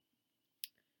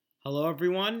Hello,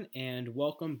 everyone, and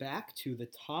welcome back to the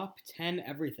Top 10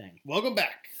 Everything. Welcome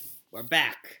back. We're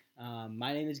back.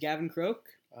 My name is Gavin Croak,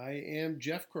 I am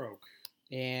Jeff Croak.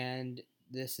 and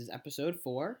this is episode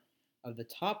 4 of the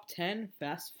Top 10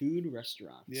 Fast Food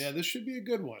Restaurants. Yeah, this should be a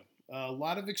good one. A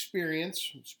lot of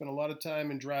experience. Spent a lot of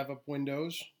time in drive-up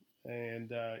windows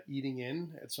and eating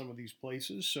in at some of these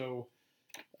places. So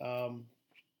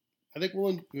I think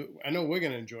I know we're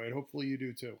going to enjoy it. Hopefully you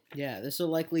do too. Yeah, this will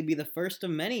likely be the first of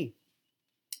many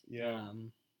Yeah.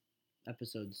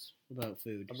 episodes about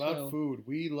food. About food.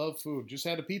 We love food. Just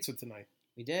had a pizza tonight.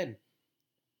 We did.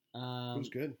 It was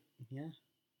good. Yeah.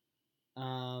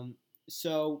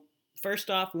 So first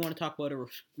off, we want to talk about a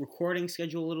recording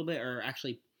schedule a little bit, or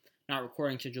actually not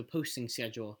recording schedule, posting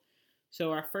schedule.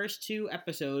 So our first two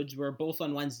episodes were both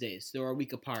on Wednesdays. They were a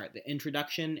week apart, the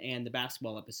introduction and the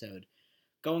basketball episode.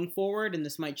 Going forward, and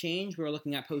this might change, we're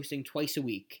looking at posting twice a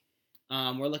week.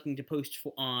 We're looking to post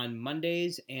on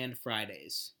Mondays and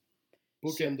Fridays.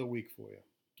 Bookend the week for you.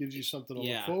 Gives you something to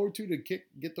Yeah. look forward to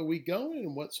get the week going,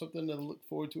 and something to look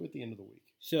forward to at the end of the week.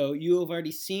 So you have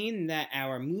already seen that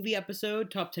our movie episode,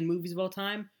 Top 10 Movies of All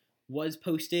Time, was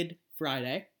posted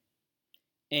Friday.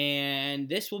 And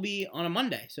this will be on a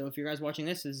Monday. So if you guys watching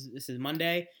this is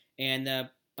Monday, and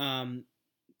the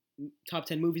Top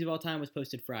 10 Movies of All Time was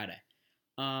posted Friday.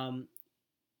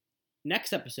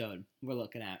 Next episode we're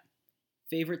looking at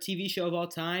favorite TV show of all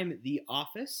time, The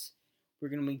Office. We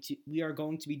are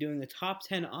going to be doing the top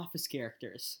 10 Office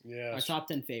characters, Yeah. our top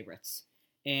 10 favorites.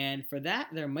 And for that,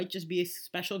 there might just be a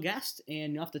special guest,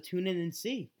 and you'll have to tune in and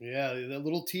see. Yeah, that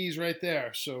little tease right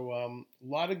there. So a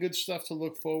lot of good stuff to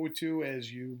look forward to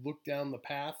as you look down the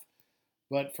path.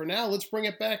 But for now, let's bring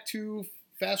it back to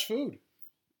fast food.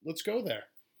 Let's go there.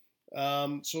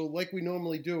 So like we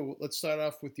normally do, let's start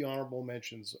off with the honorable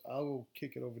mentions. I'll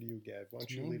kick it over to you, Gav. Why don't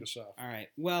you lead us off? All right.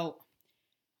 Well,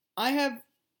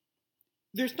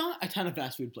 there's not a ton of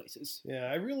fast food places. Yeah,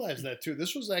 I realized that too.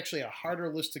 This was actually a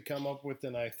harder list to come up with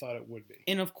than I thought it would be.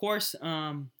 And of course,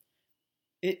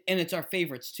 it's our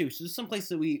favorites too. So there's some places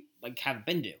that we haven't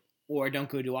been to or don't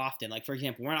go to often. Like for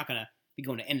example, we're not gonna be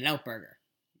going to In-N-Out Burger.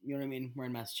 You know what I mean? We're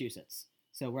in Massachusetts,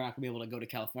 so we're not gonna be able to go to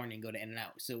California and go to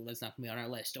In-N-Out. So that's not gonna be on our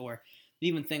list. Or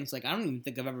even things like I don't even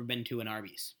think I've ever been to an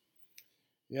Arby's.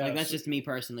 Yeah, that's just me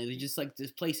personally.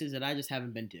 There's places that I just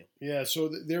haven't been to. Yeah, so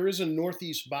there is a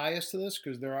Northeast bias to this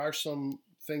because there are some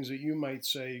things that you might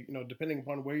say, depending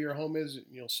upon where your home is,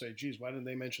 you'll say, geez, why didn't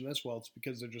they mention this? Well, it's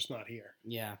because they're just not here.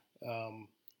 Yeah. And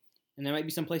there might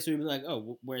be some place where you'd be like,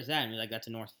 oh, where's that? And you're like, that's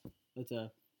a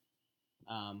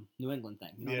New England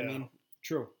thing. You know what I mean?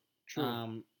 True.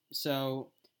 So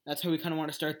that's how we kind of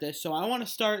want to start this. So I want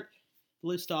to start the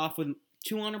list off with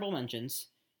two honorable mentions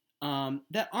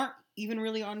that aren't even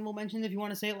really honorable mentions, if you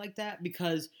want to say it like that,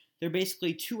 because they're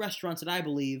basically two restaurants that I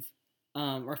believe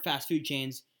are fast food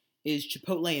chains, is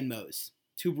Chipotle and Moe's.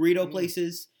 Two burrito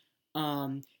places.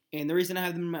 And the reason I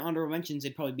have them in my honorable mentions,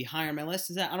 they'd probably be higher on my list,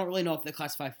 is that I don't really know if they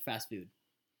classify for fast food.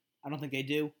 I don't think they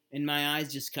do, in my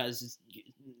eyes, just because it's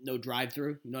no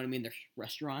drive-through. You know what I mean? They're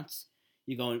restaurants.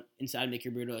 You go inside and make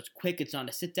your burrito. It's quick. It's not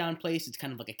a sit-down place. It's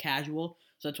kind of like a casual.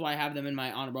 So that's why I have them in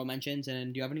my honorable mentions.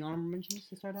 And do you have any honorable mentions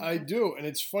to start out? I do. And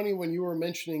it's funny when you were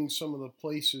mentioning some of the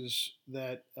places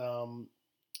that,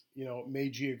 may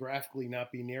geographically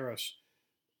not be near us.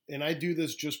 And I do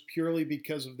this just purely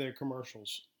because of their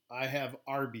commercials. I have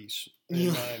Arby's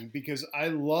in mind because I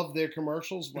love their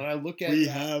commercials. When I look at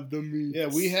have the meats. Yeah,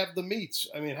 we have the meats.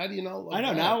 I mean, how do you not love I know.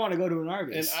 that? Now I want to go to an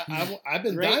Arby's. And I've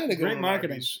been dying to go to an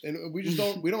marketing. Arby's, and we just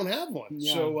don't have one.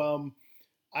 Yeah. So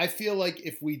I feel like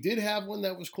if we did have one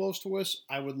that was close to us,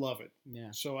 I would love it.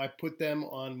 Yeah. So I put them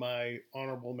on my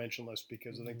honorable mention list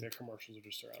because I think their commercials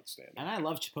are outstanding. And I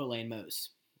love Chipotle and Moe's.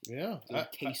 Yeah.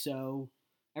 Queso.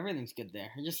 Everything's good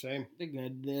there. Same. They're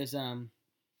good. There's I'm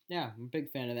a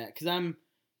big fan of that because I'm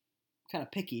kind of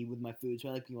picky with my food, so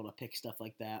I like being able to pick stuff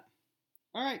like that.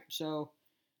 All right, so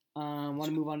want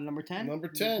to move on to number 10? Number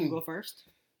 10. You go first.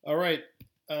 All right.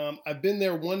 I've been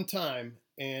there one time,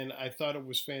 and I thought it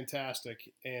was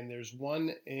fantastic. And there's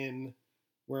one in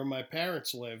where my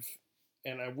parents live,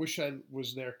 and I wish I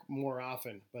was there more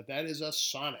often. But that is a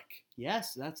Sonic.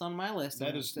 Yes, that's on my list.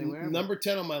 That is number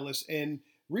 10 on my list. And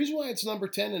the reason why it's number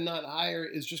 10 and not higher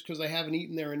is just because I haven't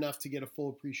eaten there enough to get a full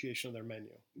appreciation of their menu.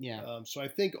 Yeah. So I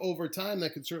think over time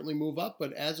that could certainly move up,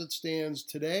 but as it stands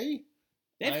today,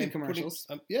 they have good commercials.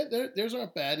 Theirs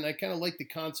aren't bad, and I kind of like the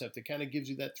concept. It kind of gives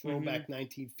you that throwback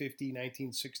 1950,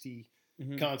 1960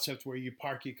 concept where you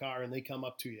park your car and they come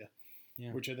up to you,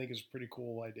 which I think is a pretty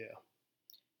cool idea.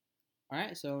 All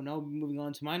right, so now moving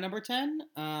on to my number 10.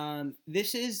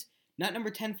 This is Not number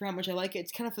 10 for how much I like it.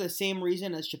 It's kind of for the same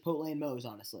reason as Chipotle and Moe's,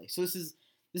 honestly. So this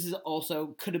is also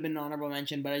could have been an honorable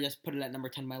mention, but I just put it at number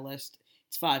 10 on my list.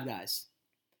 It's Five Guys.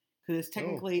 Because it's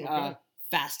technically okay. a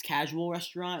fast casual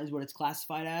restaurant is what it's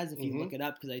classified as if you Mhm. look it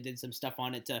up, because I did some stuff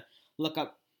on it to look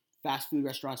up fast food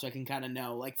restaurants so I can kind of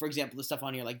know. Like, for example, the stuff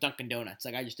on here, like Dunkin' Donuts.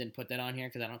 Like, I just didn't put that on here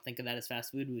because I don't think of that as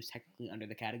fast food. It was technically under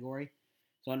the category.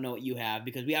 So I don't know what you have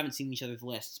because we haven't seen each other's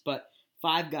lists. But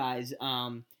Five Guys,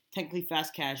 technically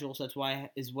fast casual, so that's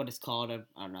why is what it's called. I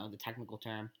don't know the technical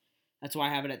term. That's why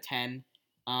I have it at 10.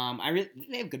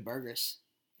 They have good burgers.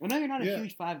 I know you're not a Yeah.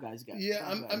 huge Five Guys guy. Yeah,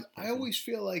 Five Guys I person. always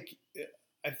feel like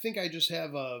I think I just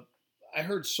have a. I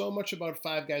heard so much about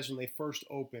Five Guys when they first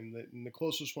opened, and the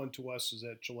closest one to us is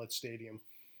at Gillette Stadium,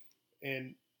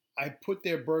 and I put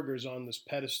their burgers on this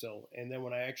pedestal, and then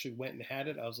when I actually went and had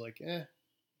it, I was like,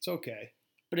 it's okay.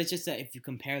 But it's just that if you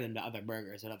compare them to other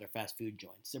burgers at other fast food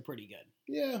joints, they're pretty good.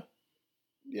 Yeah,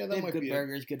 They that have might good be it.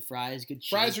 burgers, good fries, good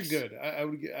Fries are shakes. good. I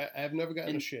have never gotten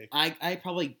a And shake. I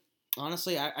probably,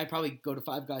 honestly, I probably go to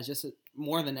Five Guys just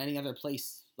more than any other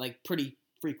place, like pretty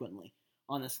frequently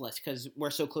on this list because we're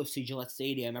so close to Gillette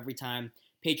Stadium. Every time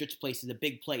Patriots place is a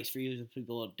big place for you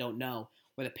people that don't know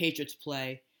where the Patriots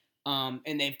play,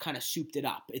 and they've kind of souped it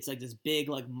up. It's like this big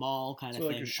like mall kind of So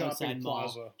thing, like a shopping outside mall,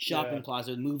 plaza. shopping Yeah.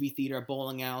 plaza, movie theater,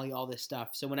 bowling alley, all this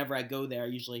stuff. So whenever I go there,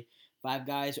 usually Five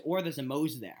Guys or there's a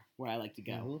Moe's there where I like to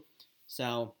go. Mhm.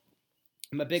 So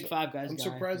I'm a big So, Five Guys I'm guy.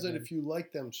 surprised that if you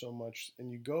like them so much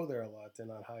and you go there a lot, they're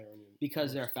not higher on you.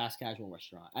 Because they're a fast casual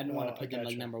restaurant. I didn't want Oh, to I put them like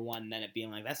gotcha. number one, and then it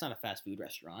being like that's not a fast food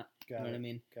restaurant. You know what I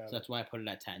mean? Got So it. that's why I put it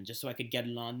at 10, just so I could get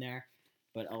it on there,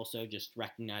 but also just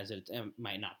recognize that it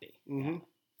might not be. Mhm.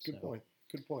 Good So, point.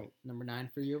 Good point. Number 9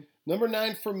 for you. Number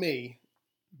 9 for me,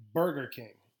 Burger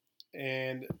King,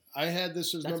 and I had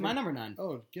this as That's my number 9.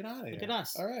 Oh, get out of here! Look at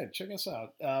us. All right, check us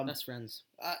out. Best friends.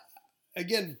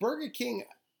 Again, Burger King,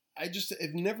 I just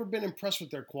have never been impressed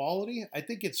with their quality. I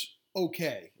think it's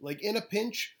okay. Like in a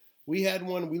pinch, we had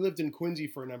one. We lived in Quincy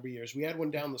for a number of years. We had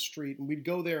one down the street, and we'd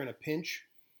go there in a pinch.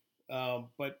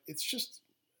 But it's just,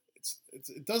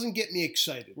 it doesn't get me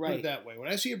excited. Put Right. it that way. When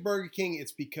I see a Burger King,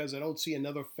 it's because I don't see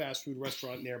another fast food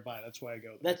restaurant nearby. That's why I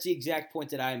go there. That's the exact point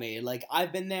that I made. Like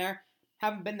I've been there,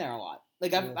 haven't been there a lot.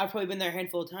 Like I've probably been there a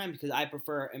handful of times because I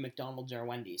prefer a McDonald's or a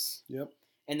Wendy's. Yep.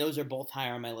 And those are both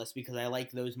higher on my list because I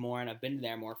like those more and I've been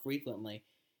there more frequently.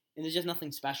 And there's just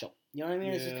nothing special. You know what I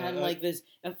mean? It's just Yeah, kind of like this.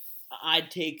 I'd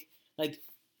take, like,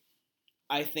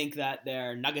 I think that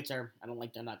their nuggets are, I don't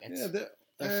like their nuggets. Yeah,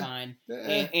 They're fine.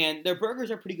 eh. And their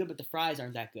burgers are pretty good, but the fries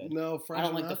aren't that good. No, fries I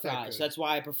don't are like the not that fries. good. That's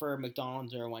why I prefer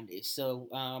McDonald's or Wendy's. So,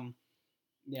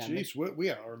 yeah. Jeez, we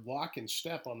are lock and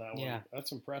step on that one. Yeah.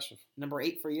 That's impressive. Number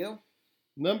 8 for you?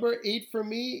 Number 8 for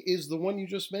me is the one you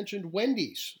just mentioned,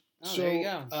 Wendy's. Oh, so, there you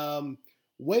go.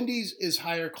 Wendy's is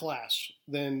higher class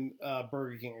than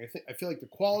Burger King. I feel like the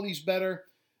quality's better.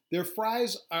 Their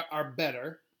fries are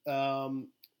better,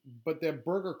 but their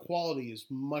burger quality is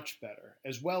much better,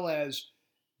 as well as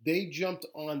they jumped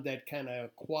on that kind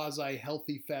of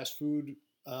quasi-healthy fast food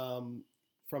from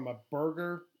a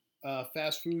burger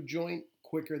fast food joint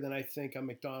quicker than I think a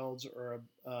McDonald's or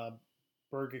a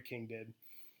Burger King did.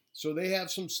 So they have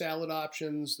some salad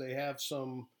options. They have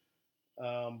some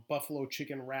buffalo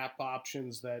chicken wrap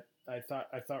options that I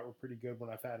thought were pretty good when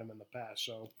I've had them in the past.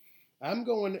 So I'm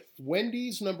going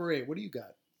Wendy's number 8. What do you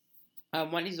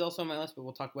got? Wendy's is also on my list, but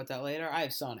we'll talk about that later. I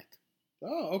have Sonic.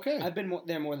 Oh, okay. I've been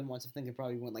there more than once. I think I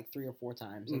probably went like 3 or 4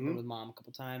 times. I've Mhm. been with Mom a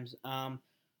couple times.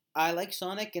 I like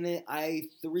Sonic, and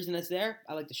the reason it's there,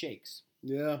 I like the shakes.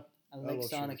 Yeah. I like love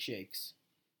Sonic shakes.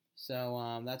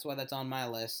 So that's why that's on my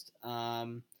list.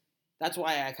 That's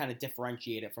why I kind of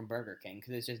differentiate it from Burger King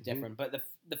because it's just Mhm. different. But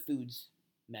the food's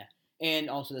meh, and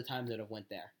also the times that I've went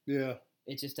there. Yeah.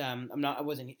 It's just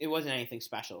it wasn't anything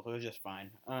special. It was just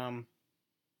fine.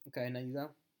 Okay, now you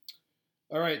go.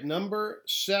 All right. Number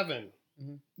 7.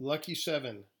 Mhm. Lucky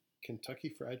 7. Kentucky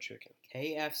Fried Chicken.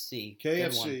 KFC.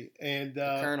 Good one. KFC. And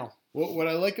The Colonel. what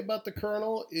I like about the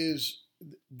Colonel is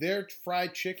their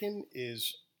fried chicken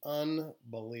is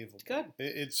unbelievable. It's good.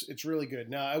 It's really good.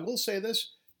 Now I will say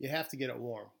this: you have to get it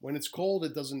warm. When it's cold,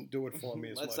 it doesn't do it for me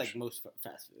as That's much. like most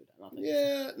fast food. I don't think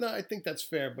Yeah, no, I think that's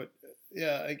fair, but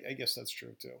yeah, I guess that's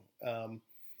true too.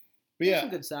 But There's yeah, some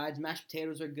good sides. Mashed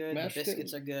potatoes are good. Mashed The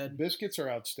biscuits are good. biscuits are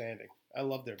outstanding. I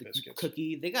love their The biscuits.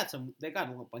 cookie. They got a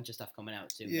bunch of stuff coming out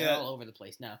too. They're Yeah. all over the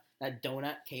place now. That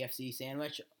donut KFC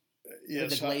sandwich Yes,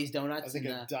 with the glazed donuts. I think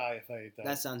and I'd die if I ate that.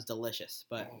 that sounds delicious.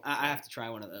 But Oh, I have to try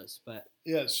one of those. But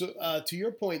Yeah, so to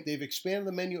your point, they've expanded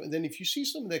the menu, and then if you see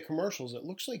some of their commercials, it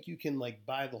looks like you can like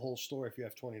buy the whole store if you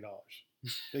have $20.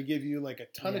 They give you like a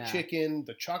ton of Yeah. chicken,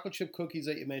 the chocolate chip cookies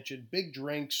that you mentioned, big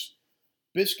drinks.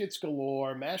 biscuits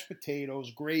galore, mashed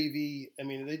potatoes, gravy. I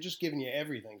mean, they're just giving you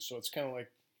everything. So it's kind of like,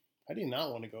 how do you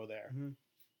not want to go there?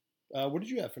 What did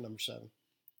you have for number 7?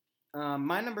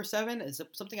 My number 7 is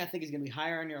something I think is going to be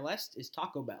higher on your list is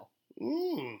Taco Bell.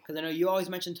 Mm. Because I know you always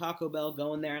mention Taco Bell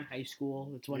going there in high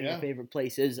school. It's one of Yeah. your favorite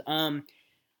places.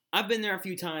 I've been there a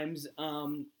few times.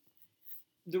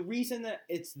 The reason that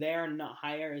it's there and not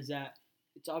higher is that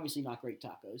it's obviously not great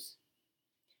tacos.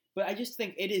 But I just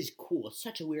think it is cool. It's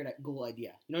such a weird, cool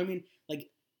idea. You know what I mean? Like,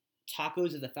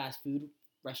 tacos at the fast food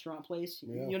restaurant place.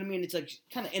 Yeah. You know what I mean? It's like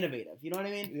kind of innovative. You know what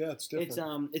I mean? Yeah, it's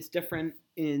different. It's different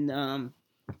in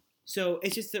so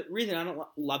it's just the reason I don't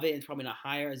love it. It's probably not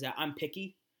higher is that I'm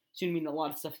picky. So you know what I mean, a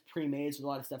lot of stuff pre-made, so a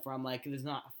lot of stuff where I'm like, there's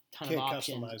not a ton Can't of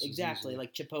options. customize as Exactly, easily.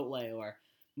 like Chipotle or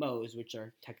Moe's, which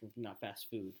are technically not fast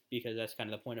food because that's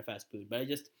kind of the point of fast food. But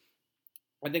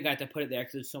I think I have to put it there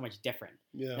because it's so much different.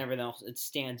 Yeah. And everything else, it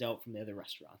stands out from the other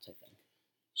restaurants, I think.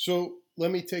 So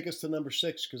let me take us to number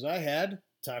 6 because I had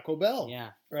Taco Bell.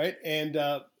 Yeah. Right. And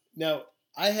now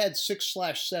I had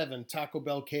 6/7 Taco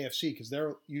Bell KFC because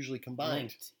they're usually combined.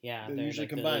 Linked. Yeah. They're usually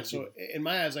like combined. So in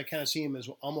my eyes, I kind of see them as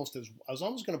I was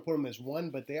almost going to put them as one,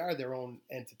 but they are their own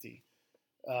entity.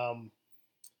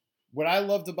 What I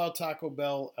loved about Taco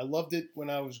Bell, I loved it when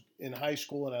I was in high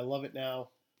school, and I love it now.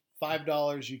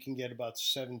 $5, you can get about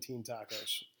 17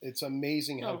 tacos. It's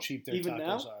amazing how cheap their even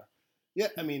tacos now? are. Yeah,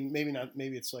 I mean, maybe not.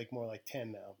 Maybe it's like more like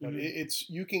 10 now, but Mhm. it's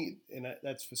you can, and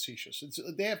that's facetious.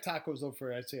 They have tacos though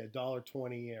for I'd say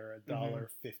 $1.20 or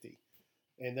 $1.50,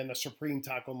 and then a supreme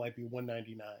taco might be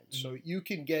 $1.99. So you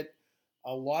can get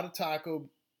a lot of tacos.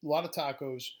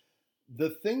 The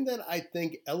thing that I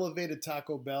think elevated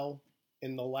Taco Bell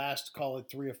in the last, call it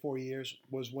 3 or 4 years,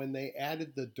 was when they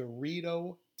added the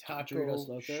Dorito taco. Doritos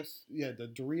Locos?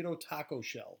 The Dorito taco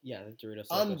shell. Yeah, the Doritos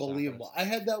Locos Unbelievable. tacos. I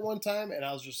had that one time, and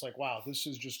I was just like, wow, this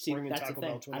is just See, bringing that's Taco the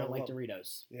Bell thing. to I another don't like level.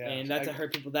 Doritos. Yeah, And that's I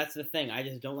heard people. That's the thing. I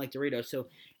just don't like Doritos. So,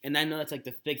 and I know that's like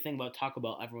the big thing about Taco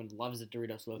Bell. Everyone loves the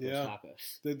Doritos Locos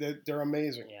tacos. They're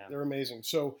amazing. Yeah. They're amazing.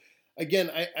 So,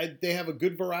 again, they have a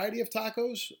good variety of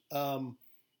tacos.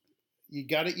 You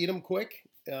got to eat them quick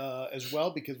as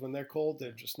well because when they're cold,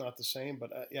 they're just not the same.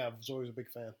 But I was always a big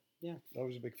fan. Yeah.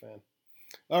 Always a big fan.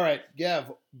 All right,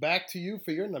 Gav, back to you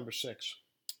for your number 6.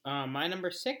 My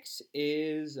number 6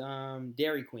 is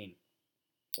Dairy Queen.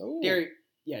 Oh, Dairy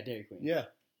Queen. Yeah.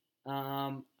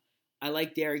 I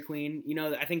like Dairy Queen. You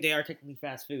know, I think they are technically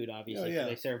fast food, obviously. yeah.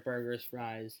 They serve burgers,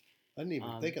 fries. I didn't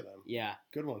even think of them. Yeah.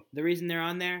 Good one. The reason they're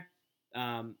on there,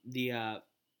 God,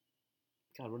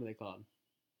 what are they called?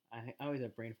 I always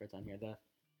have brain farts on here.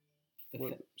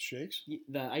 Shakes?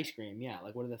 The ice cream, yeah.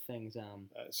 Like, what are the things?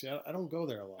 See, I don't go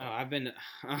there a lot. Oh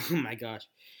my gosh.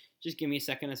 Just give me a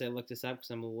second as I look this up because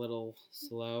I'm a little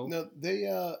slow. No, they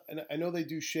and I know they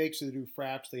do shakes, they do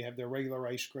fraps, they have their regular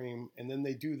ice cream, and then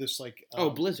they do this like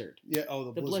Blizzard. Yeah,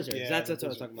 the Blizzards. Yeah, That's the what I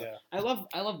was talking about. Yeah.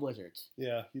 I love Blizzards.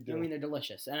 Yeah, you do. I mean, they're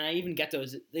delicious, and I even get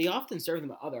those. They often serve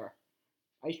them at other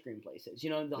ice cream places.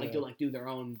 You know, they'll do their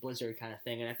own Blizzard kind of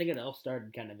thing, and I think it all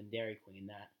started kind of in Dairy Queen.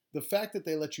 The fact that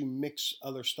they let you mix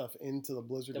other stuff into the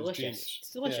Blizzard is genius.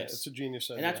 It's delicious. Yeah, it's a genius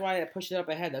idea. And that's why I pushed it up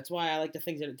ahead. That's why I like the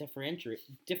things that differentiate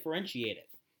it.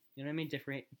 You know what I mean?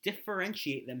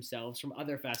 Differentiate themselves from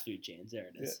other fast food chains. There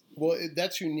it is. Yeah. Well,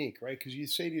 that's unique, right? Because you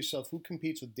say to yourself, who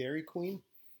competes with Dairy Queen?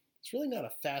 It's really not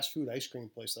a fast food ice cream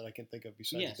place that I can think of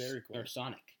besides Dairy Queen. Or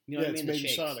Sonic. You know what I mean? It's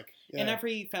maybe Sonic. Yeah. And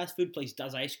every fast food place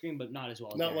does ice cream, but not as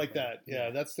well as Not Dairy like Queen. that. Yeah,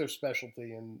 that's their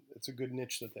specialty, and it's a good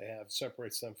niche that they have.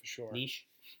 Separates them for sure. Niche.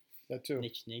 That too.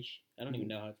 Niche. I don't even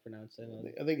know how to pronounce it.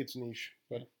 I think it's niche,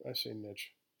 but I say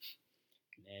niche.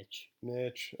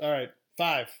 Niche. All right,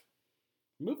 5.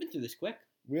 We're moving through this quick.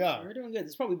 We are. We're doing good. This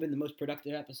has probably been the most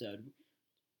productive episode.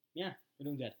 Yeah, we're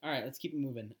doing good. All right, let's keep it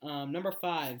moving. Number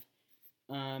 5,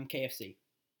 KFC.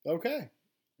 Okay.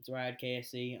 That's where I had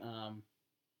KFC.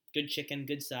 Good chicken,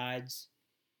 good sides.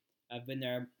 I've been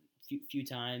there a few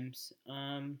times.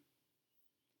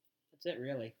 That's it,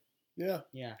 really. Yeah.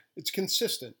 Yeah. It's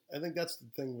consistent. I think that's the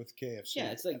thing with KFC.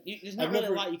 Yeah, it's like there's not really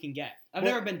a lot you can get. I've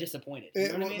never been disappointed. You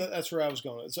know what I mean? That's where I was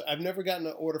going. So I've never gotten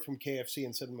an order from KFC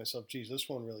and said to myself, geez, this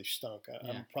one really stunk.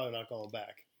 I'm probably not going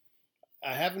back.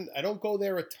 I don't go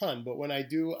there a ton, but when I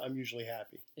do, I'm usually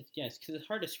happy. It's because it's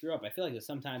hard to screw up. I feel like there's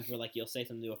sometimes where like you'll say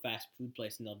something to a fast food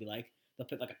place and they'll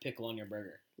put like a pickle on your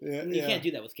burger. Yeah, you can't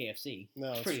do that with KFC.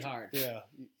 No, it's pretty hard. Yeah,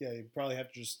 you probably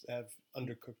have to just have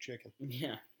undercooked chicken.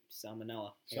 Yeah,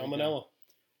 salmonella.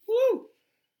 Woo!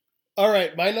 All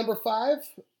right, my number 5,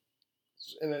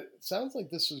 and it sounds like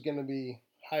this is going to be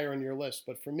higher on your list,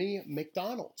 but for me,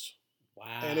 McDonald's.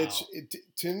 Wow. And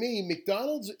to me,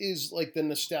 McDonald's is like the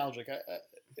nostalgic.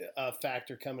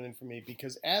 factor coming in for me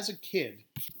because as a kid,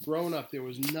 growing up, there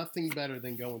was nothing better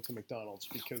than going to McDonald's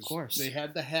because Of course. they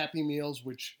had the Happy Meals,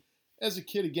 which, as a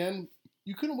kid, again,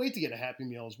 you couldn't wait to get a Happy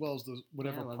Meal as well as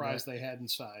whatever I love prize that. they had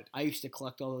inside. I used to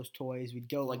collect all those toys. We'd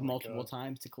go like Oh my multiple God.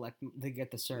 times to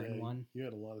get the certain Yeah, one. You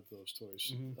had a lot of those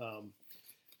toys. Mhm.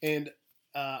 And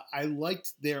I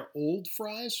liked their old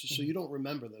fries, so Mhm. you don't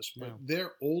remember this, but No.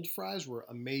 their old fries were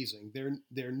amazing.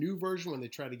 Their new version, when they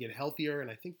tried to get healthier,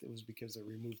 and I think it was because they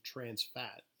removed trans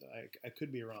fat. I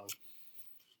could be wrong.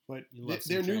 But You love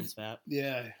their some new trans fat.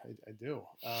 yeah, I do.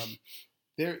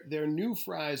 Their new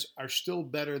fries are still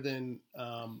better than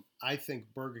I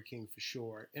think Burger King for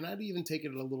sure, and I'd even take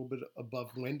it a little bit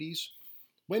above Wendy's.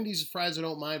 Wendy's fries I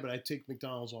don't mind, but I take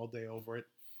McDonald's all day over it.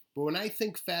 But when I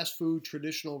think fast food,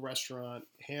 traditional restaurant,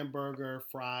 hamburger,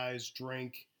 fries,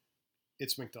 drink,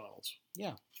 it's McDonald's.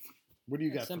 Yeah. What do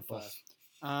you Yeah, got simple. for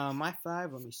 5? My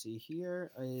 5, let me see here,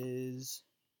 is...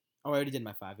 Oh, I already did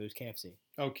my 5. It was KFC.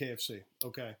 Oh, KFC.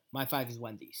 Okay. My 5 is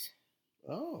Wendy's.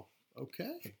 Oh,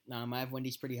 okay. I have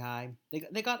Wendy's pretty high.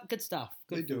 They got good stuff.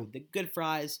 Good They do. food. The good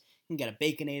fries. You can get a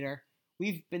Baconator.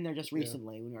 We've been there just Yeah.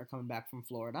 recently when we were coming back from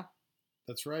Florida.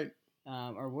 That's right.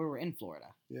 Or we were in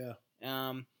Florida. Yeah.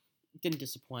 Didn't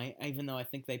disappoint, even though I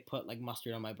think they put like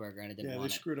mustard on my burger and I didn't Yeah, they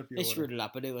want it. screwed up your They order. screwed it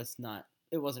up, but it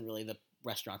wasn't really the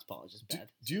restaurant's fault. It was just bad.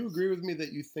 Do you agree with me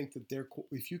that you think that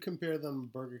if you compare them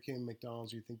Burger King and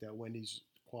McDonald's, you think that Wendy's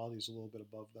quality is a little bit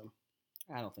above them?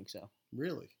 I don't think so.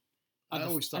 Really? I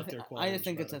always thought their quality I was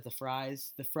think it's better. at the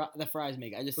fries. The fries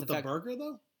make it. But the burger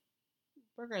though?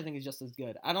 burger I think is just as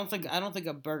good. I don't think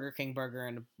a Burger King burger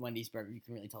and a Wendy's burger you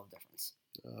can really tell the difference.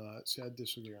 See, I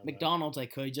disagree on McDonald's I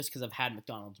could just because I've had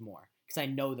McDonald's more because I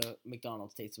know the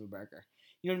McDonald's taste of a burger.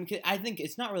 You know what I mean? I think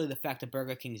it's not really the fact that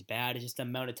Burger King's bad. It's just the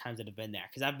amount of times that I've been there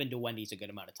because I've been to Wendy's a good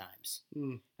amount of times,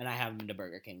 and I haven't been to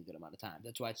Burger King a good amount of times.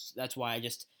 That's why I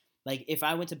just like if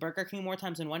I went to Burger King more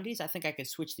times than Wendy's, I think I could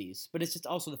switch these. But it's just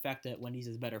also the fact that Wendy's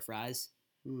has better fries.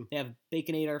 They have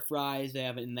Baconator fries. They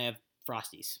have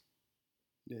Frosties.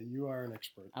 Yeah, you are an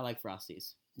expert. I like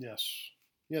Frosties. Yes.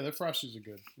 Yeah, their Frosties are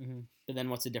good. Mm-hmm. But then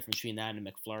what's the difference between that and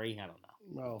a McFlurry? I don't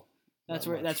know. Well, That's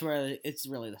where it's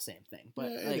really the same thing.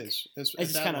 But yeah, like, it is. it's at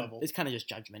just that kind of level. it's kind of just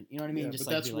judgment. You know what I mean? Yeah, Just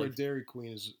but like that's where Dairy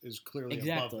Queen is clearly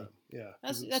Exactly. above them. Yeah,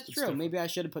 'cause that's it's true. different. Maybe I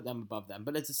should have put them above them.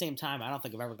 But at the same time, I don't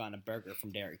think I've ever gotten a burger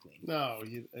from Dairy Queen. No,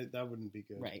 that wouldn't be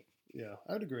good. Right. Yeah,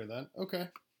 I would agree with that. Okay,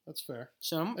 that's fair.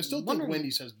 So I still think wondering,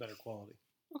 Wendy's has better quality.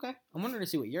 Okay, I'm wondering to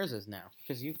see what yours is now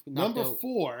because you've Number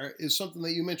 4 is something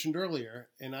that you mentioned earlier,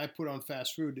 and I put on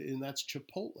fast food, and that's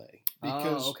Chipotle.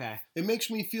 Because okay. it makes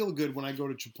me feel good when I go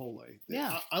to Chipotle.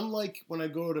 Yeah. Unlike when I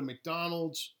go to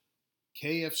McDonald's,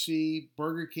 KFC,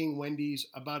 Burger King, Wendy's,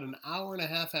 about an hour and a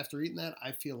half after eating that,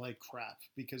 I feel like crap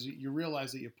because you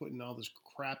realize that you're putting all this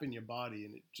crap in your body,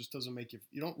 and it just doesn't make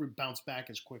you don't bounce back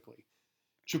as quickly.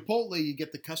 Chipotle, you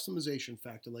get the customization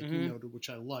factor, like you noted, which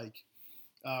I like.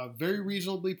 Very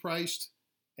reasonably priced,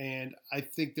 and I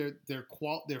think their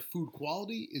food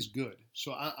quality is good.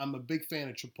 So I'm a big fan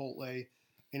of Chipotle.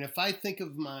 And if I think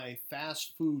of my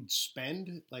fast food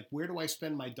spend, like where do I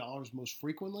spend my dollars most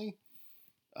frequently?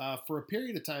 For a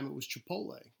period of time, it was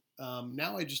Chipotle.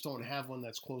 Now I just don't have one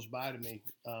that's close by to me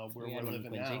where we're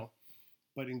living now.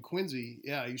 But in Quincy,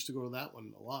 yeah, I used to go to that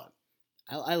one a lot.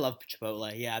 I love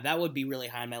Chipotle. Yeah, that would be really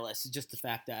high on my list. It's just the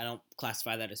fact that I don't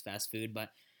classify that as fast food, but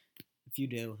if you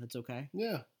do, that's okay.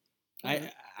 Yeah.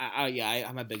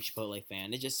 I'm a big Chipotle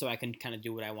fan. It's just so I can kind of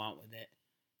do what I want with it.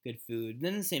 Good food.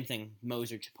 Then the same thing,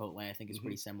 Moe's or Chipotle, I think is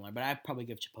pretty similar. But I'd probably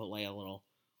give Chipotle a little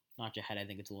notch ahead. I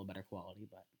think it's a little better quality.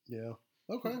 But yeah.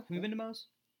 Okay. Have you been to Moe's?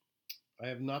 I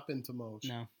have not been to Moe's.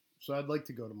 No. So I'd like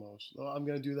to go to Moe's. I'm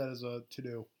going to do that as a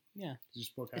to-do. Yeah. You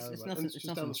spoke It's about nothing, it. it's just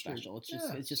down nothing the street. special.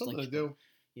 It's just something like to do.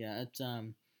 Yeah, it's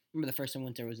remember the first time I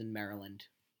went there was in Maryland,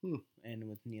 and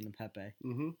with Nina and Pepe,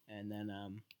 and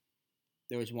then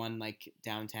there was one like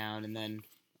downtown, and then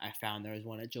I found there was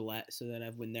one at Gillette, so then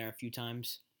I've been there a few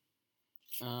times.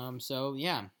 So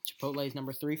yeah, Chipotle is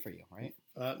number 3 for you, right?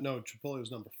 No, Chipotle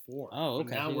was number 4. Oh,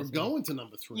 okay. Now we're going to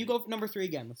number 3. You go for number 3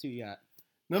 again. Let's see what you got.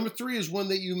 Number 3 is one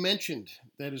that you mentioned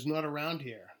that is not around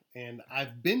here, and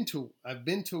I've been to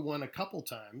one a couple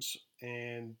times,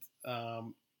 and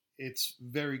it's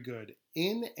very good.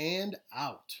 In and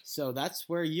Out. So that's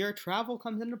where your travel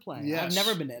comes into play. Yes. I've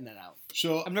never been to In and Out.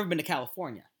 So I've never been to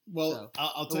California. well, so,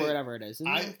 I'll or tell you, wherever it is. Isn't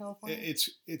it in California?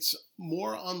 it's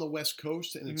more on the West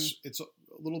Coast, and it's a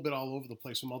little bit all over the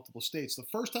place in multiple states. The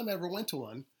first time I ever went to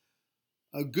one,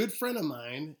 a good friend of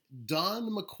mine, Don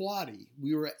McQuaddy,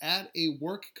 we were at a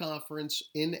work conference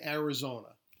in Arizona,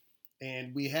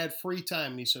 and we had free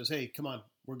time. And he says, "Hey, come on,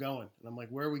 we're going. And I'm like,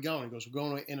 where are we going? He goes, we're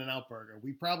going to In-N-Out Burger.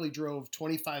 We probably drove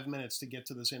 25 minutes to get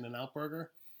to this In-N-Out Burger,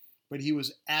 but he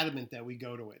was adamant that we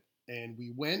go to it. And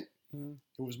we went. Mhm.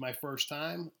 It was my first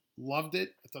time. Loved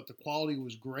it. I thought the quality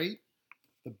was great.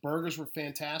 The burgers were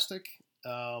fantastic.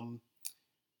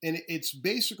 And it's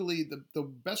basically the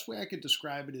best way I could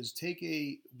describe it is take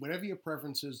whatever your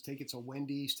preference is, take it to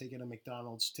Wendy's, take it to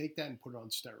McDonald's, take that and put it on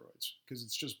steroids because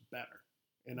it's just better.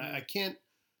 And I can't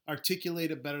articulate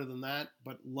it better than that,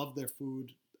 but love their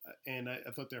food. And I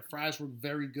thought their fries were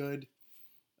very good.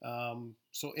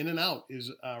 So In-N-Out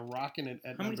is rocking it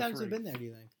at How many times 3. have you been there, do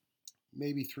you think?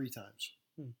 Maybe 3 times.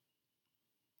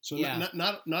 So Yeah.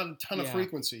 not a ton of Yeah.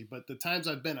 frequency, but the times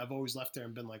I've been, I've always left there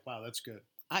and been like, wow, that's good.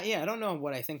 I don't know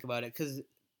what I think about it because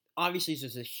obviously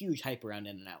there's a huge hype around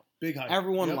In-N-Out. Big hype.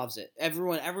 Everyone Yep. loves it.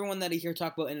 Everyone that I hear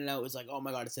talk about In-N-Out is like, oh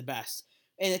my god, it's the best.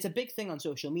 And it's a big thing on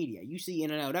social media. You see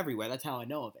In-N-Out everywhere. That's how I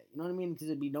know of it. You know what I mean? Because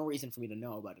there'd be no reason for me to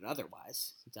know about it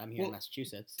otherwise, since I'm here in Well,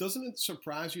 Massachusetts. Doesn't it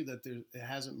surprise you that it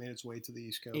hasn't made its way to the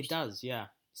East Coast? It does, yeah.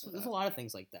 So there's a lot of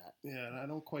things like that. Yeah, and I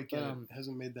don't quite get But, it. It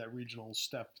hasn't made that regional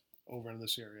step over in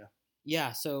this area.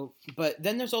 Yeah, so, but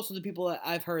then there's also the people that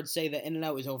I've heard say that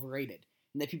In-N-Out is overrated.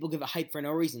 And that people give it hype for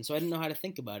no reason. So I didn't know how to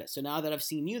think about it. So now that I've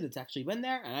seen you that's actually been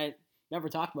there, and I never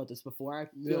talked about this before, I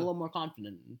feel a little more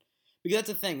confident. Because that's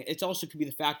the thing. It also could be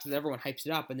the fact that everyone hypes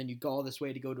it up, and then you go all this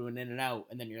way to go to an In-N-Out,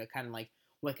 and then you're kind of like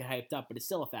wicked hyped up, but it's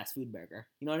still a fast food burger.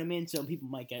 You know what I mean? So people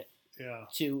might get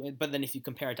but then if you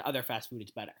compare it to other fast food,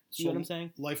 it's better. See what I'm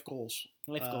saying? Life goals.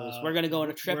 Life goals. We're going to go on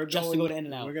a trip just to go to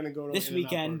In-N-Out. We're going to go to this In-N-Out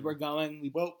weekend. Burger. We're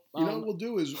going. Well, you know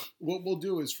what we'll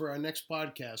do is for our next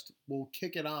podcast, we'll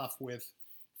kick it off with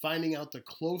finding out the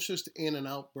closest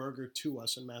In-N-Out burger to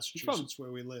us in Massachusetts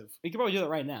where we live. We could probably do it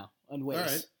right now on Waze. All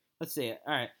right. Let's see it.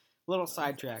 All right. Little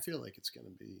sidetrack. I feel like it's going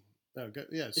to be...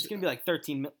 yeah, it's going to be like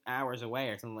 13 hours away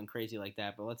or something crazy like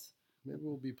that, but let's...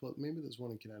 Maybe maybe there's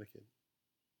one in Connecticut.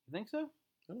 You think so?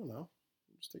 I don't know.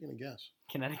 I'm just taking a guess.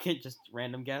 Connecticut, just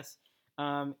random guess.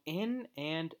 In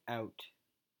and Out.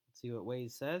 Let's see what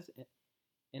Waze says.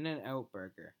 In-N-Out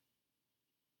Burger.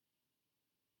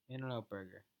 In-N-Out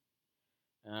Burger.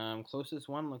 Closest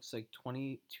one looks like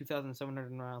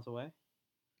 2,700 miles away.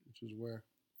 Which is where?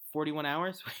 41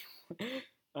 hours.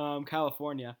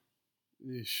 California.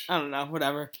 Eesh. I don't know.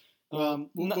 Whatever. Well,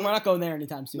 we're not going there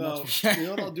anytime soon. No, that's for sure. You know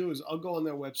what I'll do is I'll go on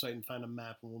their website and find a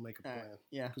map and we'll make a plan.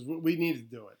 Yeah. Because we need to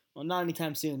do it. Well, not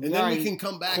anytime soon. And then we can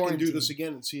come back and do this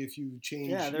again and see if you change.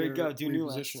 Yeah, there you go. Do new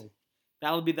repositioning.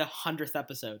 That'll be the 100th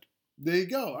episode. There you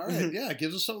go. All right. Yeah, it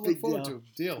gives us something to look forward to.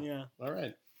 Deal. Yeah. All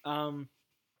right.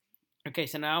 Okay,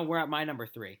 so now we're at my number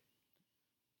 3.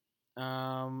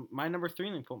 My number 3,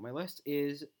 let me pull up my list,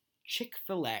 is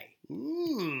Chick-fil-A.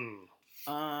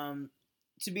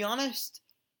 To be honest,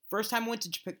 first time I went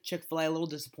to Chick-fil-A, a little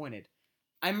disappointed.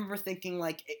 I remember thinking,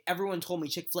 like, everyone told me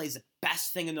Chick-fil-A is the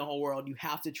best thing in the whole world. You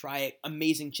have to try it.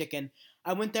 Amazing chicken.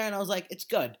 I went there and I was like, it's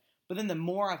good. But then the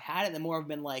more I've had it, the more I've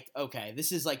been like, okay,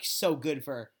 this is, like, so good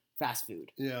for fast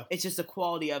food. Yeah. It's just the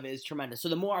quality of it is tremendous. So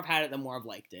the more I've had it, the more I've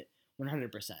liked it.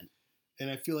 100%. And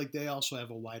I feel like they also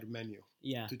have a wide menu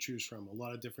Yeah. to choose from. A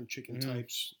lot of different chicken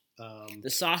types. The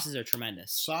sauces are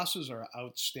tremendous. Sauces are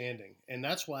outstanding. And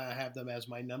that's why I have them as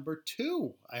my number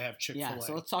 2. I have Chick-fil-A. Yeah,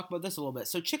 so let's talk about this a little bit.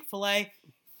 So Chick-fil-A,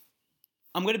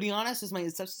 I'm going to be honest, this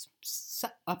might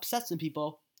upset some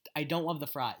people. I don't love the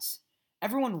fries.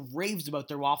 Everyone raves about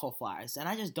their waffle fries, and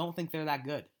I just don't think they're that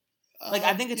good. Like,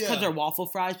 I think it's because they're waffle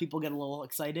fries, people get a little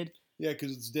excited. Yeah,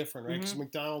 because it's different, right? Because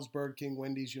McDonald's, Burger King,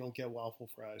 Wendy's, you don't get waffle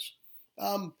fries.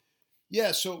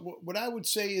 Yeah, so what I would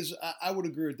say is I would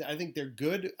agree with that. I think they're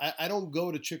good. I don't go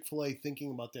to Chick-fil-A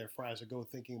thinking about their fries. I go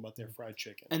thinking about their fried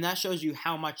chicken. And that shows you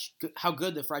how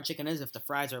good the fried chicken is if the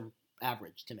fries are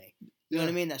average to me. You know what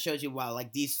I mean? That shows you, wow,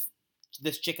 like this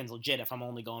chicken's legit if I'm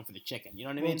only going for the chicken. You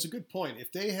know what I mean? It's a good point.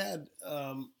 If they had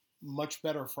much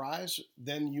better fries,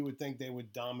 then you would think they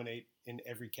would dominate in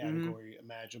every category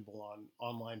imaginable on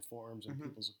online forums and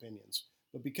people's opinions.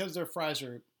 But because their fries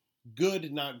are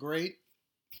good, not great,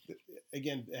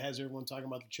 again, it has everyone talking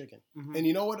about the chicken. And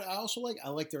you know what I also like? I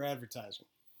like their advertising.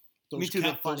 Me too.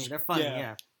 They're funny. They're funny.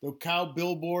 Yeah. The cow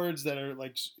billboards that are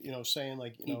like, saying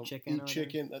like, eat chicken. Eat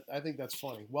chicken. I think that's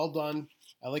funny. Well done.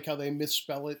 I like how they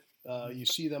misspell it. You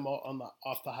see them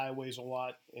off the highways a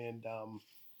lot, and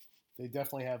they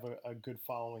definitely have a good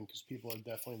following because people are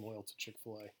definitely loyal to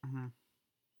Chick-fil-A.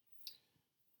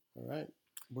 All right,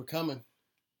 we're coming.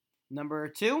 Number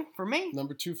 2 for me.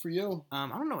 Number 2 for you. I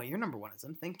don't know what your number 1 is.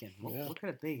 I'm thinking. What could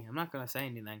it be? I'm not gonna say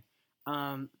anything.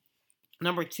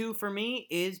 Number 2 for me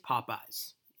is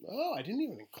Popeyes. Oh, I didn't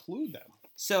even include them.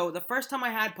 So the first time I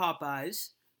had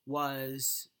Popeyes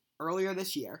was earlier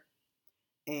this year,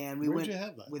 and we Where'd went you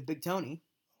have that? with Big Tony.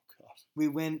 Oh,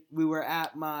 God. We were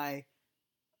at my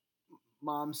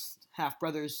mom's half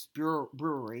brother's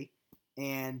brewery,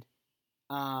 and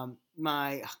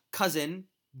my cousin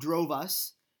drove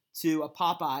us to a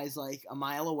Popeyes like a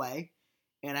mile away,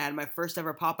 and I had my first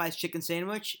ever Popeyes chicken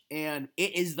sandwich, and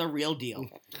it is the real deal.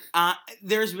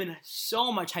 There's been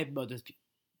so much hype about this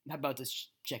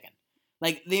chicken.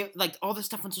 Like all this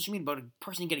stuff on social media about a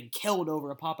person getting killed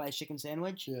over a Popeyes chicken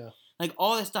sandwich. Yeah. Like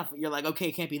all this stuff, you're like, okay,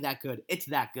 it can't be that good. It's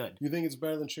that good. You think it's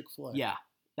better than Chick-fil-A? Yeah,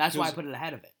 that's why I put it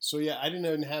ahead of it. So yeah, I didn't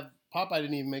even have Popeye.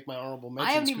 Didn't even make my honorable mentions.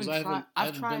 I haven't even tried. I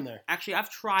haven't been there. Actually,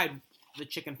 I've tried the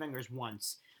chicken fingers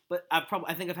once, but I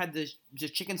think I've had the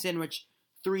chicken sandwich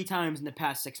 3 times in the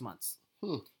past 6 months. You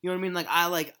know what I mean?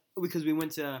 Like because we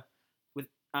went to with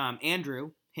Andrew,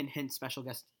 hint special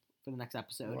guest for the next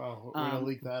episode. Wow, we're gonna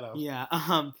leak that out.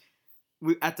 Yeah.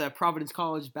 We at the Providence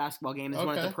College basketball game. There's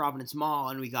one at the Providence Mall,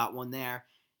 and we got one there,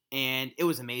 and it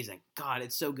was amazing. God,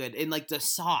 it's so good. And like the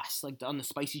sauce, like on the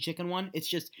spicy chicken one, it's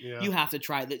just you have to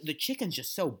try it. The chicken's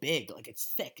just so big, like it's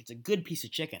thick. It's a good piece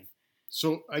of chicken.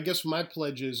 So I guess my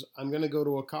pledge is I'm gonna go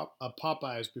to a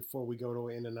Popeyes before we go to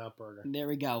an In-N-Out Burger. There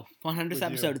we go. 100th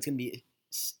episode. It's gonna be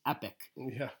epic.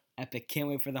 Yeah. Epic. Can't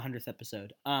wait for the 100th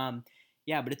episode.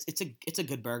 Yeah, but it's a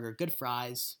good burger. Good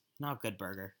fries. Not good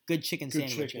burger. Good chicken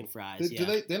sandwich. Good fries. Do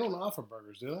they don't offer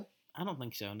burgers, do they? I don't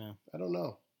think so. No. I don't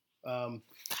know. God,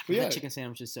 that chicken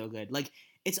sandwich is so good. Like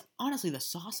it's honestly the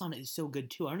sauce on it is so good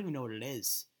too. I don't even know what it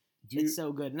is. It's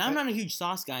so good, and I'm not a huge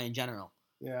sauce guy in general.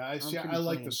 Yeah, I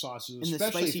like the sauces, and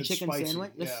especially the spicy if it's chicken spicy.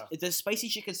 sandwich. Yeah. The spicy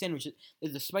chicken sandwich.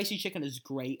 The spicy chicken is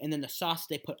great, and then the sauce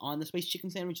they put on the spicy chicken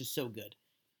sandwich is so good.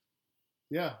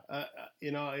 Yeah,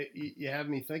 you have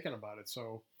me thinking about it.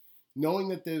 So, knowing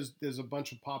that there's a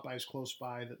bunch of Popeyes close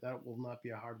by, that will not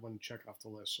be a hard one to check off the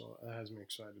list. So that has me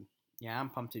excited. Yeah, I'm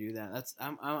pumped to do that.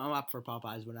 I'm up for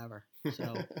Popeyes whenever.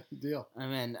 So deal.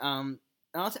 I'm in. I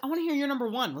want to hear your number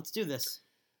one. Let's do this.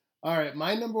 All right,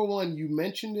 my number one. You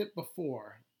mentioned it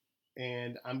before,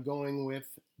 and I'm going with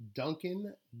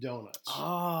Dunkin' Donuts.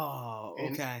 Oh,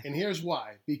 okay. And here's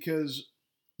why. Because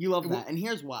you love that, and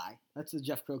here's why. That's the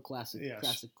Jeff Crow classic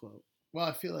quote. Well,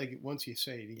 I feel like once you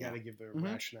say it, you got to give the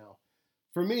rationale.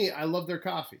 For me, I love their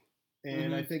coffee.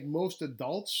 And I think most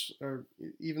adults, or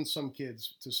even some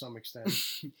kids to some extent,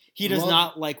 he does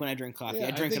not like when I drink coffee. Yeah,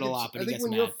 I drink it a lot, but he gets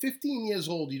mad. I think when you're 15 years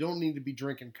old, you don't need to be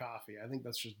drinking coffee. I think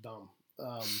that's just dumb.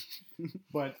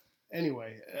 But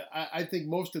anyway, I think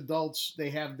most adults, they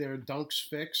have their Dunks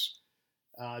fix.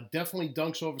 Definitely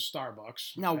Dunks over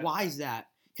Starbucks. Now, why is that?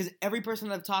 Because every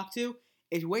person I've talked to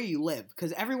is where you live.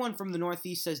 Because everyone from the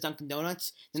Northeast says Dunkin'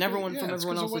 Donuts, and everyone from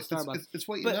everyone else says Starbucks. It's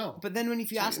what you know. But then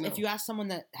if you ask someone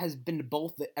that has been to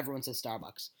both, that everyone says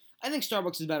Starbucks. I think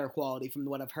Starbucks is better quality from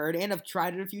what I've heard, and I've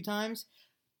tried it a few times.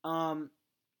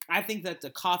 I think that the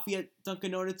coffee at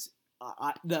Dunkin' Donuts,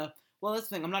 that's the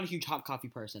thing. I'm not a huge hot coffee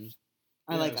person.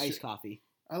 I like iced coffee.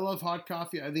 I love hot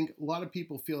coffee. I think a lot of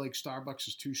people feel like Starbucks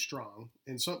is too strong,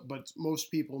 but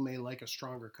most people may like a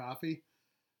stronger coffee.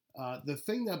 The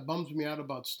thing that bums me out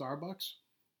about Starbucks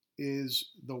is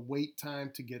the wait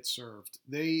time to get served.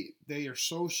 They are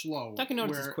so slow. Dunkin'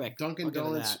 Donuts is quick. Dunkin'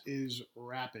 Donuts is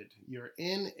rapid. You're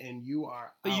in and you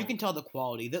are But out. you can tell the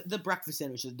quality. The breakfast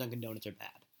sandwiches at Dunkin' Donuts are bad.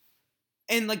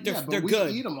 And like they're we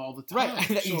good. Eat them all the time.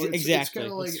 Right. So exactly.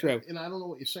 It's like, that's true. And I don't know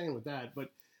what you're saying with that,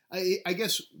 but I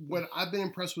guess what I've been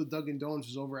impressed with Dunkin' Donuts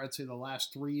is over, I'd say, the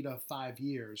last 3 to 5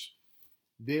 years.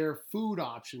 Their food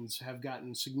options have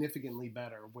gotten significantly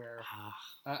better. Where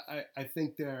I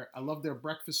think I love their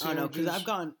breakfast sandwiches. I know,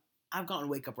 because I've gotten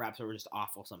wake up wraps that were just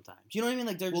awful sometimes. You know what I mean?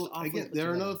 Like they're just awful. Again,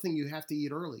 they're another thing you have to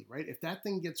eat early, right? If that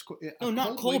thing gets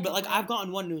not cold, but like I've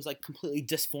gotten one that was like completely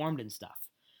disformed and stuff.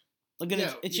 Like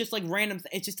it's just like random.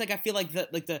 It's just like I feel like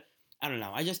the I don't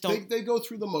know. I just don't. They go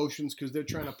through the motions because they're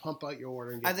trying to pump out your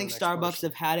order. And get I think Starbucks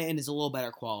have had it and is a little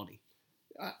better quality.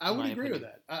 I would agree with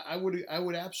that. I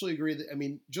would absolutely agree that. I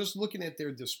mean, just looking at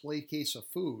their display case of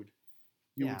food,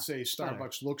 you would say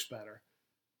Starbucks looks better.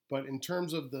 But in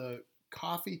terms of the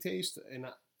coffee taste, and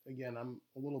again, I'm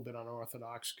a little bit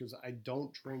unorthodox because I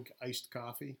don't drink iced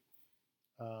coffee.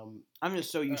 I'm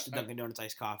just so used to Dunkin' Donuts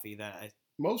iced coffee that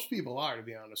most people are, to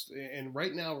be honest. And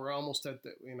right now we're almost at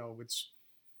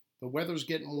the weather's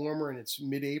getting warmer and it's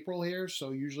mid-April here, so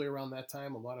usually around that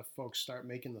time, a lot of folks start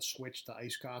making the switch to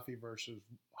iced coffee versus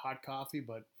hot coffee.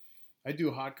 But I do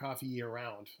hot coffee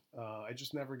year-round. I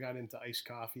just never got into iced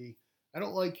coffee. I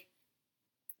don't like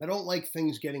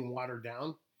things getting watered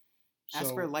down.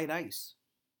 Ask for light ice.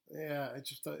 Yeah,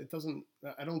 it doesn't.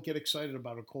 I don't get excited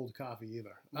about a cold coffee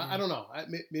either. I don't know.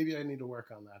 Maybe I need to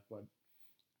work on that. But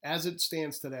as it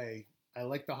stands today, I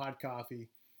like the hot coffee.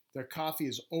 Their coffee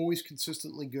is always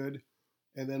consistently good.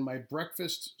 And then my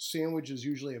breakfast sandwich is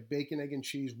usually a bacon, egg, and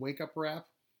cheese wake-up wrap.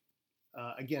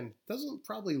 Again, doesn't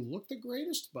probably look the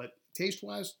greatest, but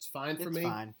taste-wise, it's fine for me.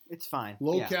 It's fine.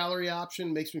 Low-calorie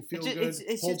option, makes me feel good,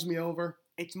 holds me over.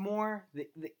 It's more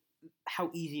how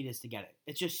easy it is to get it.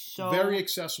 It's just so... Very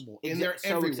accessible. And they're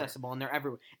so everywhere. accessible, and they're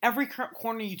everywhere. Every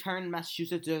corner you turn in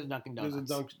Massachusetts, there's a Dunkin' Donuts.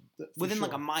 There's a Within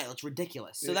like a mile. It's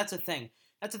ridiculous. So that's the thing.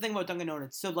 That's the thing about Dunkin'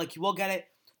 Donuts. So like we'll get it.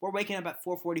 We're waking up at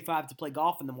 4:45 to play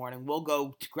golf in the morning. We'll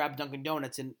go to grab Dunkin'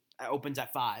 Donuts, and it opens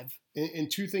at 5. And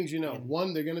two things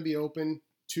one, they're going to be open.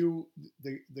 Two,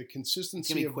 the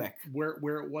consistency of quick.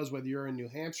 where it was, whether you're in New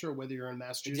Hampshire or whether you're in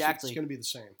Massachusetts, exactly. It's going to be the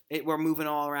same. We're moving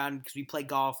all around because we play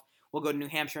golf. We'll go to New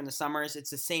Hampshire in the summers. It's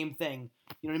the same thing.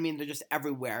 You know what I mean? They're just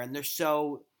everywhere, and they're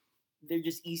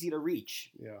just easy to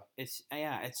reach. Yeah. It's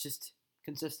just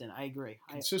consistent. I agree.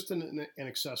 Consistent and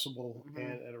accessible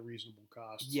and at a reasonable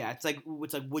cost. Yeah, it's like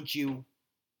would you,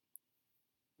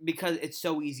 because it's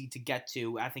so easy to get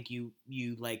to, I think you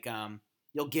like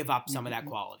you'll give up some of that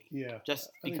quality. Yeah.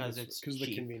 Just because it's because of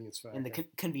the convenience factor. And the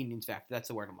convenience factor, that's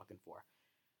the word I'm looking for.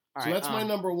 All so right, that's my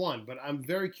number one, but I'm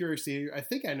very curious to hear. I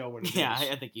think I know what it is. Yeah,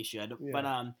 I think you should. Yeah. But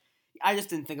I just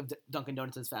didn't think of Dunkin'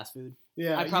 Donuts as fast food.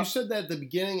 Yeah, you said that at the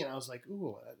beginning, and I was like,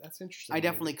 "Ooh, that's interesting." I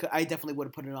definitely would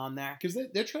have put it on there because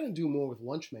they're trying to do more with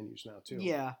lunch menus now too.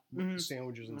 Yeah,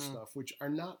 sandwiches and stuff, which are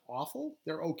not awful.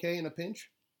 They're okay in a pinch.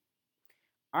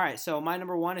 All right, so my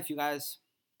number one, if you guys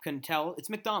couldn't tell, it's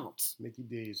McDonald's. Mickey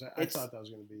D's. I thought that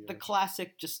was going to be yours. The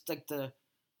classic, just like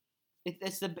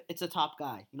it's the top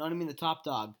guy. You know what I mean? The top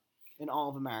dog in all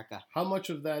of America. How much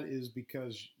of that is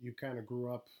because you kind of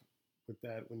grew up with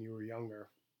that when you were younger,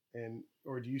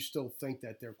 or do you still think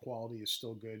that their quality is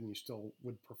still good and you still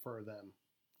would prefer them?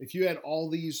 If you had all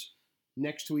these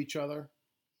next to each other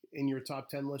in your top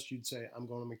 10 list, you'd say, I'm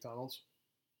going to McDonald's?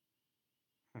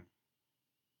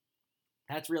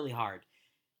 That's really hard.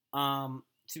 To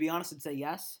be honest, I'd say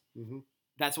yes. Mm-hmm.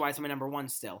 That's why it's my number one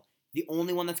still. The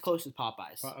only one that's close is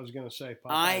Popeyes. I was going to say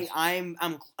Popeyes. I'm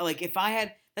like, if I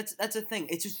had, that's the thing.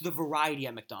 It's just the variety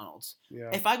at McDonald's. Yeah.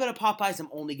 If I go to Popeyes, I'm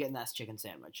only getting that chicken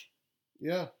sandwich.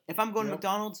 Yeah. If I'm going to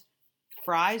McDonald's,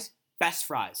 fries, best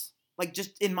fries. Like,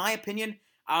 just in my opinion,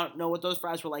 I don't know what those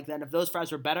fries were like then. If those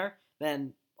fries were better,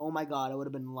 then, oh my God, I would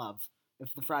have been in love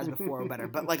if the fries before were better.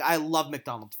 But, like, I love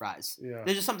McDonald's fries. Yeah.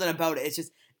 There's just something about it. It's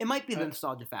just, it might be the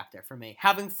nostalgia factor for me.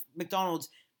 Having McDonald's,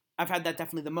 I've had that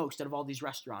definitely the most out of all these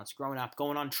restaurants growing up.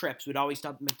 Going on trips, we'd always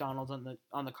stop at McDonald's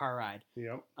on the car ride.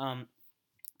 Yep.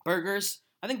 Burgers,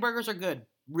 I think burgers are good.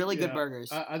 Really good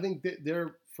burgers. I think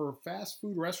they're, for a fast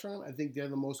food restaurant, I think they're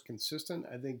the most consistent.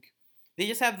 I think they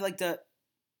just have like the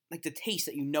taste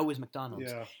that you know is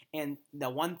McDonald's. Yeah. And the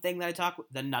one thing that I talk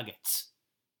about, the nuggets.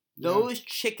 Those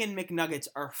chicken McNuggets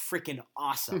are freaking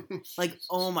awesome. Like,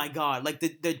 oh my God. Like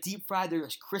they're deep fried, they're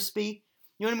just crispy.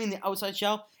 You know what I mean? The outside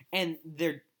shell. And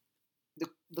they're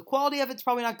the quality of it's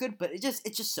probably not good, but it's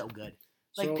just so good.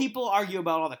 Like, people argue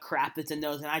about all the crap that's in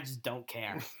those, and I just don't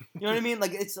care. You know what I mean?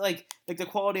 Like, it's like the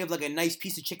quality of, like, a nice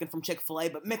piece of chicken from Chick-fil-A,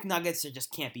 but McNuggets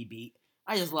just can't be beat.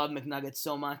 I just love McNuggets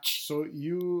so much. So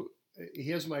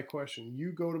here's my question.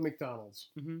 You go to McDonald's,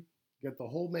 get the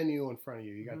whole menu in front of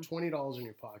you. You got $20 in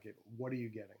your pocket. What are you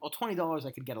getting? Well, $20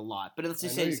 I could get a lot, but let's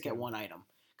just say just get one item.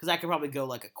 Because I could probably go,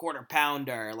 like, a quarter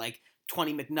pounder, like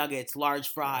 20 McNuggets, large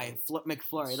fry,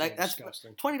 McFlurry. Like, that's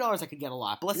disgusting. $20 I could get a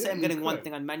lot. But let's say I'm getting one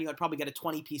thing on menu, I'd probably get a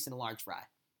 20-piece and a large fry.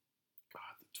 God,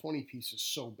 the 20-piece is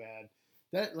so bad.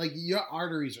 That, like, your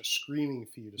arteries are screaming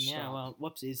for you to stop. Yeah, well,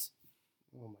 whoopsies.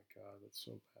 Oh my God, that's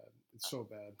so bad. It's so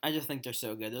bad. I just think they're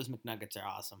so good. Those McNuggets are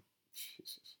awesome.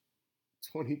 Jesus.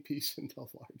 20-piece and a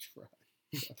large fry.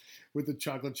 With the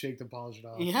chocolate shake to polish it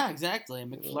off. Yeah, exactly. A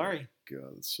McFlurry. Oh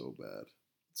God, it's so bad.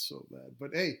 It's so bad.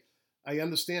 But hey, I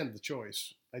understand the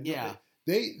choice.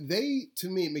 They to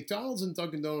me, McDonald's and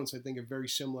Dunkin' Donuts, I think, are very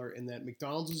similar in that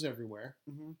McDonald's is everywhere,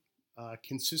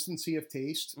 consistency of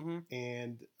taste,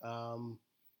 and a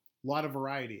lot of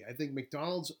variety. I think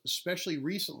McDonald's, especially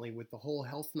recently with the whole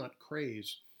health nut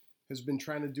craze, has been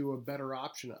trying to do a better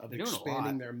option of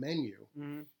expanding their menu.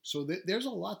 So there's a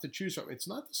lot to choose from. It's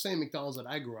not the same McDonald's that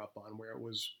I grew up on, where it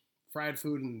was fried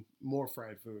food and more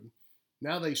fried food.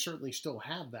 Now they certainly still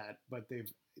have that, but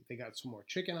they got some more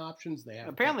chicken options. They have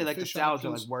apparently like the salads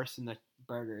are like worse than the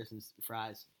burgers and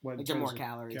fries. Like they're more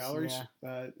calories.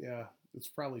 Yeah, it's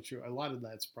probably true. A lot of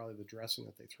that's probably the dressing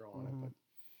that they throw on it.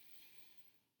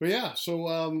 But yeah,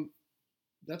 so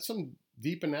that's some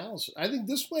deep analysis. I think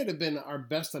this might have been our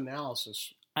best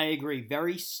analysis. I agree.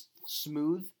 Very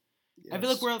smooth. Yes. I feel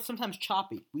like we're sometimes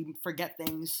choppy. We forget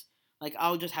things. Like,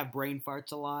 I'll just have brain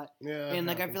farts a lot. Yeah. And,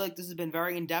 like, I feel like this has been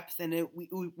very in-depth, and we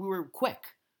were quick.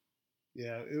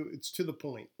 Yeah, it's to the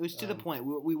point. It was to the point.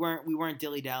 We weren't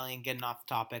dilly dallying, getting off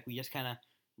the topic. We just kind of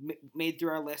made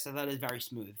through our list. I thought it was very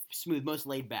smooth, most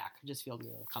laid back. Just feel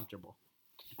comfortable,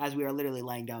 as we are literally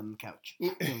laying down on the couch.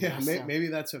 Yeah, maybe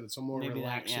that's it. It's a more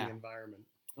relaxing yeah. environment.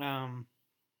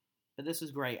 But this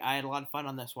was great. I had a lot of fun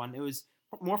on this one. It was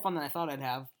more fun than I thought I'd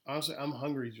have. Honestly, I'm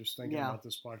hungry just thinking about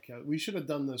this podcast. We should have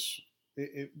done this.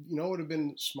 It would have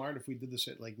been smart if we did this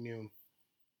at like noon,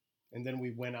 and then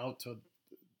we went out to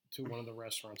one of the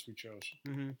restaurants we chose.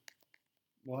 Mm-hmm.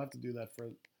 We'll have to do that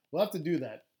for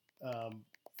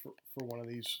one of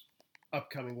these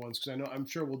upcoming ones, because I'm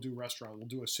sure we'll do restaurant. We'll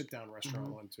do a sit down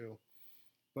restaurant one too.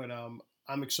 But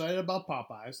I'm excited about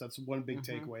Popeyes. That's one big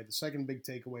takeaway. The second big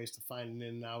takeaway is to find an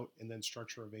In-N-Out and then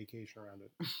structure a vacation around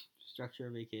it. Structure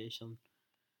a vacation.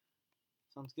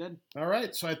 Sounds good. All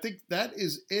right, so I think that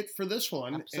is it for this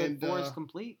one. Episode 4 is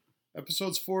complete.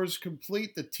 Episode 4 is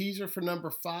complete. The teaser for number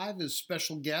 5 is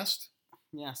special guest.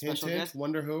 Yeah, special hint, guest.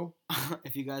 Wonder who?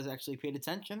 If you guys actually paid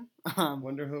attention.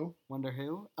 Wonder who? Wonder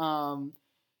who.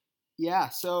 Yeah,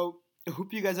 so I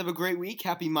hope you guys have a great week.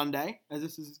 Happy Monday, as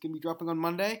this is going to be dropping on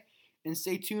Monday. And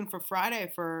stay tuned for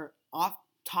Friday for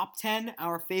top 10,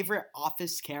 our favorite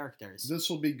Office characters. This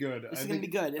will be good. This is going to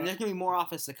be good. And there's going to be more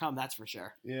Office to come, that's for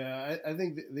sure. Yeah, I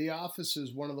think The Office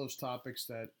is one of those topics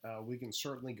that we can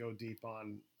certainly go deep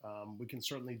on. We can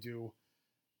certainly do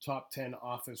top 10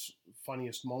 Office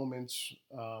funniest moments,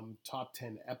 top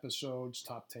 10 episodes,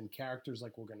 top 10 characters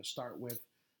like we're going to start with.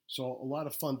 So a lot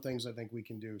of fun things I think we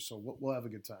can do. So we'll have a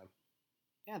good time.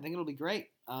 Yeah, I think it'll be great.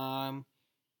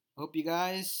 Hope you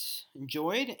guys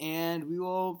enjoyed, and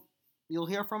you'll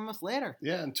hear from us later.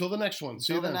 Yeah, until the next one.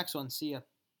 See you then. Until the next one. See ya.